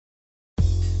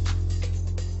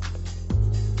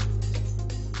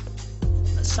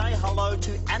hello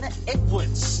to Anna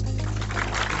Edwards.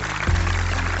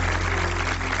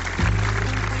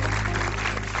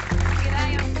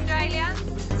 G'day, Australia.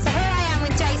 So here I am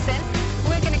with Jason.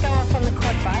 We're going to go off on the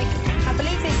quad bike. I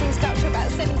believe this thing's got up to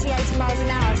about 70-80 miles an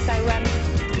hour, so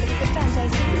it's a good time,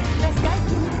 Jason. Let's go.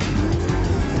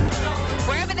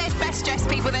 Wherever there's best dressed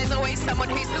people, there's always someone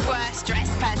who's the worst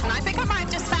dressed person. I think I might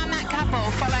have just found that couple.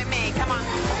 Follow me, come on.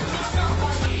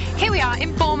 Here we are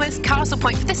in Bournemouth's Castle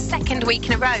Point for the second week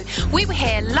in a row. We were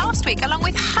here last week along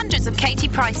with hundreds of Katie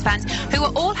Price fans who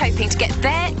were all hoping to get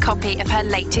their copy of her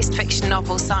latest fiction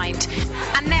novel signed.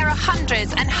 And there are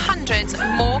hundreds and hundreds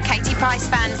more Katie Price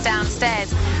fans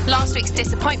downstairs. Last week's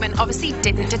disappointment obviously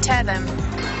didn't deter them.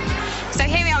 So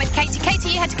here we are with Katie. Katie,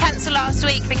 you had to cancel last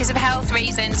week because of health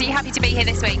reasons. Are you happy to be here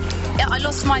this week? Yeah, I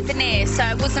lost my veneer, so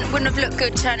it wouldn't have looked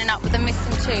good turning up with a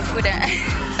missing tooth, would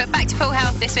it? But back to full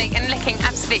health this week and looking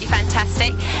absolutely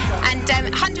fantastic. And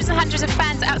hundreds and hundreds of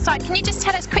fans outside. Can you just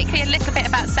tell us quickly a little bit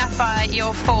about Sapphire,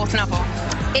 your fourth novel?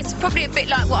 It's probably a bit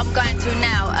like what I'm going through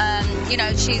now. You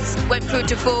know, she's went through a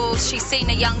divorce, she's seen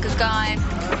a younger guy,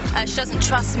 she doesn't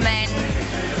trust men,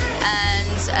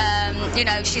 and you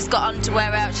know, she's got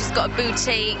underwear out, she's got a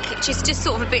boutique. She's just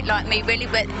sort of a bit like me, really,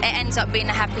 but it ends up being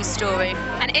a happy story.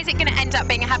 And is it going to end up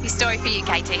being a happy story for you,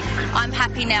 Katie? I'm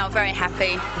happy now, very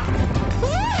happy.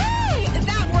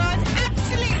 That was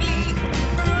absolutely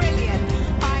brilliant.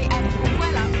 I am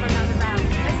well up for another round.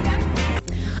 Let's go.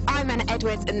 I'm Anna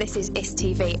Edwards and this is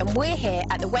ISTV, and we're here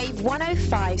at the Wave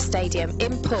 105 Stadium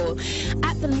in Poole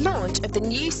at the launch of the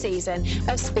new season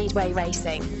of Speedway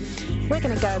Racing. We're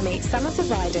going to go and meet some of the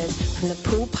riders from the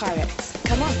Poole Pirates.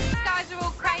 Come on. These guys are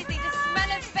all crazy. The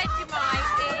smell of Vegemite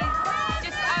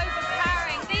is just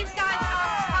overpowering. These guys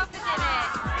are covered in it.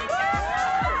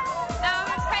 Now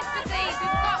I'm impressed with these.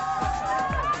 We've got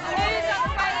who's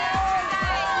on the radio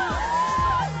today.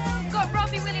 We've got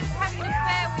Robbie Williams having an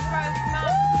affair with Rose Mum.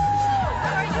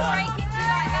 Sorry to break it to you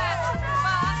like that, but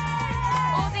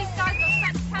all these guys got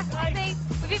fantastic things.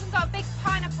 We've even got a big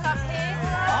pineapple up here.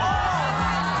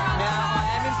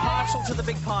 To the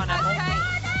big pineapple. Okay,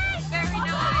 very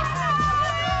nice.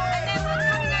 And then we're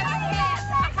coming over here.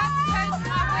 I have chosen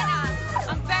my winner.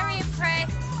 I'm very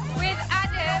impressed with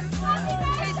Adam,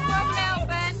 who's from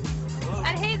Melbourne,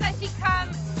 and he's actually come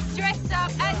dressed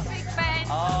up as Big Ben.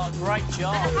 Oh, great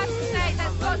job. And I have to say,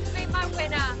 that's got to be my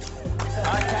winner.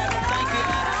 Okay, well, thank you,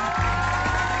 Adam.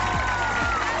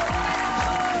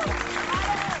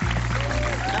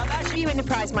 Now, that's you win the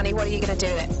prize money. What are you going to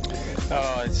do with it?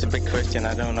 Oh, it's a big question.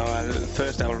 I don't know.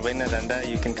 First I will win it, and then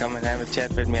you can come and have a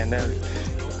chat with me, and then...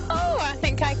 Oh, I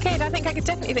think I could. I think I could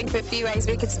definitely think of a few ways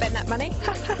we could spend that money.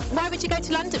 Why would you go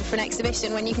to London for an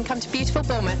exhibition when you can come to beautiful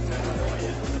Bournemouth?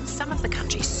 Some of the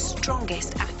country's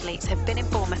strongest athletes have been in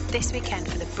Bournemouth this weekend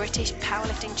for the British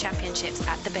Powerlifting Championships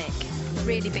at the Big. A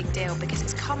really big deal because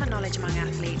it's common knowledge among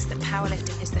athletes that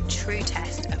powerlifting is the true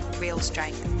test of real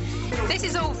strength. This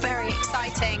is all very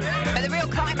exciting, but the real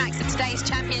climax of today's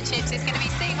championships is going to be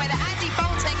seeing whether Andy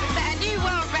Bolton can set a new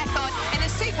world record in the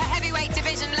super heavyweight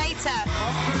division later.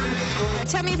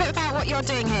 Tell me a bit about what you're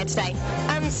doing here today.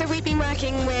 So we've been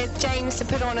working with James to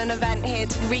put on an event here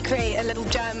to recreate a little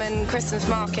German Christmas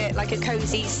market, like a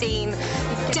cosy scene.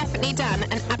 You've definitely done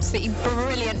an absolutely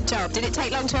brilliant job. Did it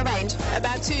take long to arrange?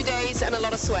 About 2 days and a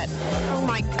lot of sweat. Oh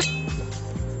my...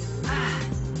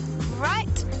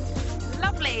 Right,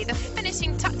 lovely. The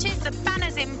finishing touches, the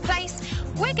banner's in place.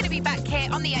 We're going to be back here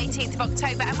on the 18th of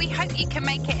October and we hope you can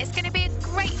make it. It's going to be a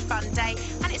great fun day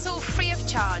and it's all free of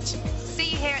charge. See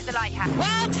you here at the Lighthouse.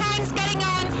 Well, time's getting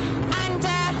on and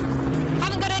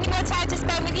haven't got any more time to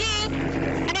spend with you.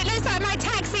 And it looks like my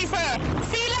taxi's here.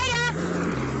 See